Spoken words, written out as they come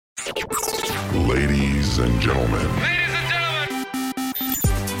Ladies and gentlemen.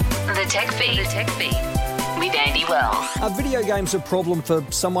 The Tech Feed. With Andy Wells. Are video games a problem for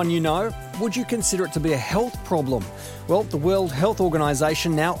someone you know? Would you consider it to be a health problem? Well, the World Health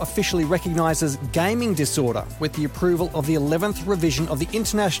Organization now officially recognises gaming disorder with the approval of the 11th revision of the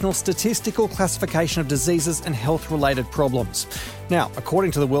International Statistical Classification of Diseases and Health-Related Problems. Now,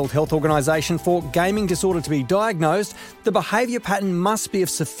 according to the World Health Organization, for gaming disorder to be diagnosed, the behaviour pattern must be of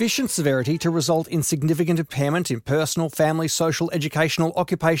sufficient severity to result in significant impairment in personal, family, social, educational,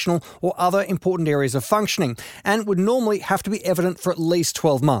 occupational or other important areas of functioning, and would normally have to be evident for at least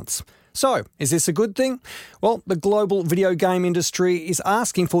 12 months. So, is this a good thing? Well, the global video game industry is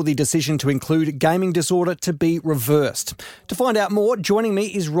asking for the decision to include gaming disorder to be reversed. To find out more, joining me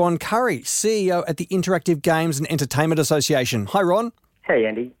is Ron Curry, CEO at the Interactive Games and Entertainment Association. Hi, Ron. Hey,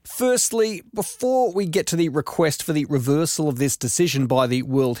 Andy. Firstly, before we get to the request for the reversal of this decision by the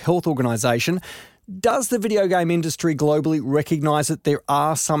World Health Organization, does the video game industry globally recognise that there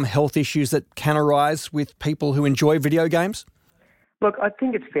are some health issues that can arise with people who enjoy video games? Look, I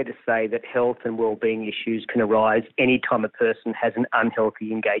think it's fair to say that health and wellbeing issues can arise any time a person has an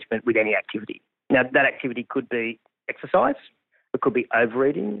unhealthy engagement with any activity. Now, that activity could be exercise, it could be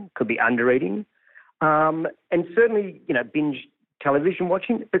overeating, it could be undereating, and certainly, binge television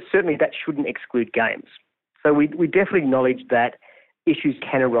watching, but certainly that shouldn't exclude games. So we definitely acknowledge that issues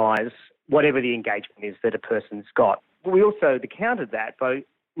can arise, whatever the engagement is that a person's got. But we also counter that by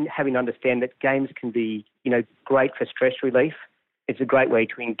having to understand that games can be, great for stress relief. It's a great way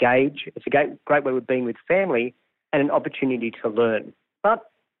to engage. It's a great way of being with family and an opportunity to learn.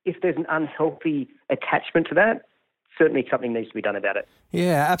 But if there's an unhealthy attachment to that, certainly something needs to be done about it.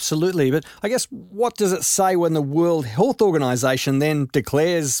 Yeah, absolutely. But I guess what does it say when the World Health Organization then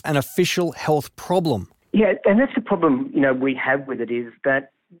declares an official health problem? Yeah, and that's the problem, we have with it is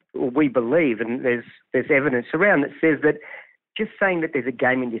that, or we believe, and there's evidence around that says that just saying that there's a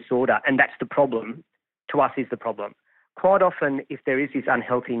gaming disorder and that's the problem, to us is the problem. Quite often, if there is this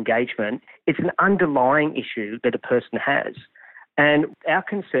unhealthy engagement, it's an underlying issue that a person has. And our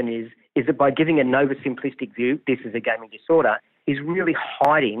concern is that by giving an oversimplistic view, this is a gaming disorder, is really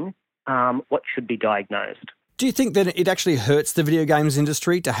hiding what should be diagnosed. Do you think that it actually hurts the video games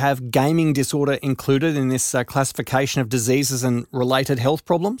industry to have gaming disorder included in this classification of diseases and related health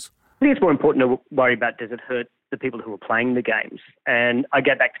problems? I think it's more important to worry about, does it hurt the people who are playing the games? And I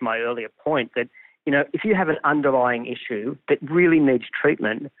go back to my earlier point that if you have an underlying issue that really needs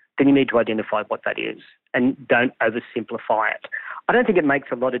treatment, then you need to identify what that is and don't oversimplify it. I don't think it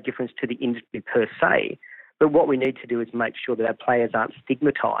makes a lot of difference to the industry per se, but what we need to do is make sure that our players aren't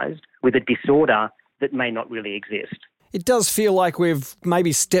stigmatised with a disorder that may not really exist. It does feel like we've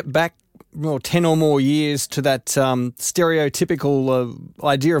maybe stepped back 10 or more years to that stereotypical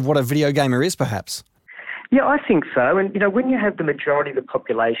idea of what a video gamer is, perhaps. Yeah, I think so. And, when you have the majority of the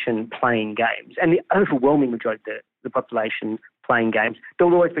population playing games, and the overwhelming majority of the population playing games, there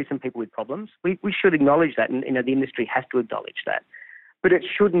will always be some people with problems. We should acknowledge that, and, the industry has to acknowledge that. But it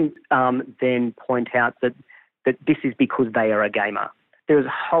shouldn't then point out that this is because they are a gamer. There is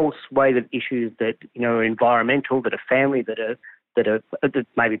a whole swathe of issues that, are environmental, that are family, that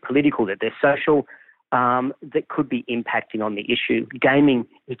may be political, that they're social, that could be impacting on the issue. Gaming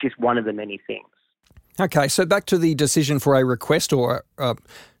is just one of the many things. Okay, so back to the decision for a request or a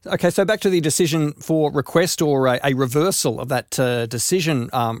reversal of that decision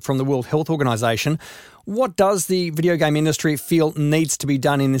from the World Health Organization. What does the video game industry feel needs to be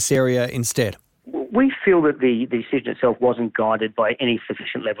done in this area instead? We feel that the decision itself wasn't guided by any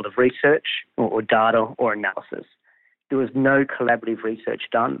sufficient level of research or data or analysis. There was no collaborative research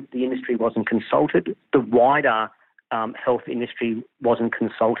done. The industry wasn't consulted. The wider health industry wasn't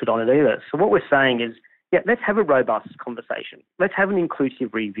consulted on it either. So what we're saying is, let's have a robust conversation. Let's have an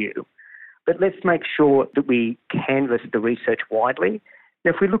inclusive review. But let's make sure that we canvass the research widely.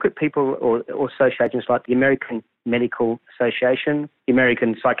 Now, if we look at people or associations like the American Medical Association, the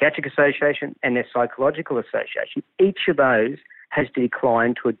American Psychiatric Association, and their Psychological Association, each of those has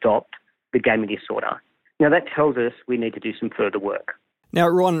declined to adopt the gaming disorder. Now, that tells us we need to do some further work. Now,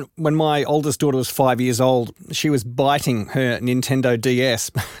 Ron, when my oldest daughter was 5 years old, she was biting her Nintendo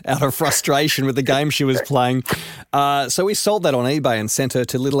DS out of frustration with the game she was playing. So we sold that on eBay and sent her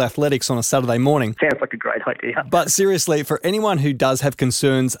to Little Athletics on a Saturday morning. Sounds like a great idea. But seriously, for anyone who does have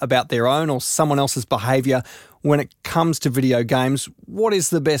concerns about their own or someone else's behaviour when it comes to video games, what is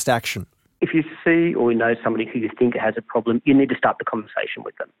the best action? If you see or know somebody who you think has a problem, you need to start the conversation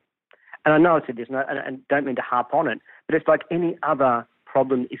with them. And I know I said this, and don't mean to harp on it, but it's like any other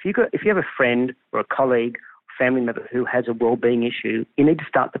problem. If you have a friend or a colleague, family member who has a wellbeing issue, you need to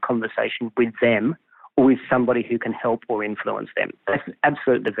start the conversation with them or with somebody who can help or influence them. That's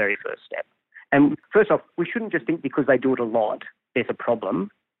absolutely the very first step. And first off, we shouldn't just think because they do it a lot, there's a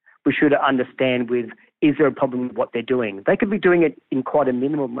problem. We should understand is there a problem with what they're doing? They could be doing it in quite a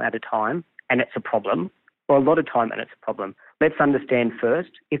minimum amount of time and it's a problem, or a lot of time and it's a problem. Let's understand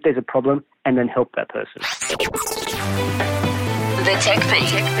first if there's a problem and then help that person. The Tech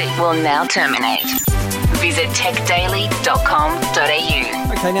Feed will now terminate. Visit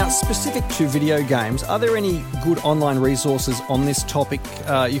techdaily.com.au. Okay, now specific to video games, are there any good online resources on this topic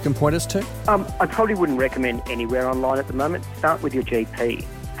you can point us to? I probably wouldn't recommend anywhere online at the moment. Start with your GP.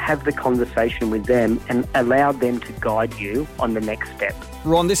 Have the conversation with them and allow them to guide you on the next step.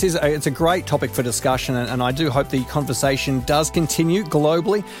 Ron, it's a great topic for discussion, and I do hope the conversation does continue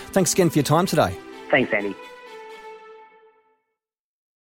globally. Thanks again for your time today. Thanks, Andy.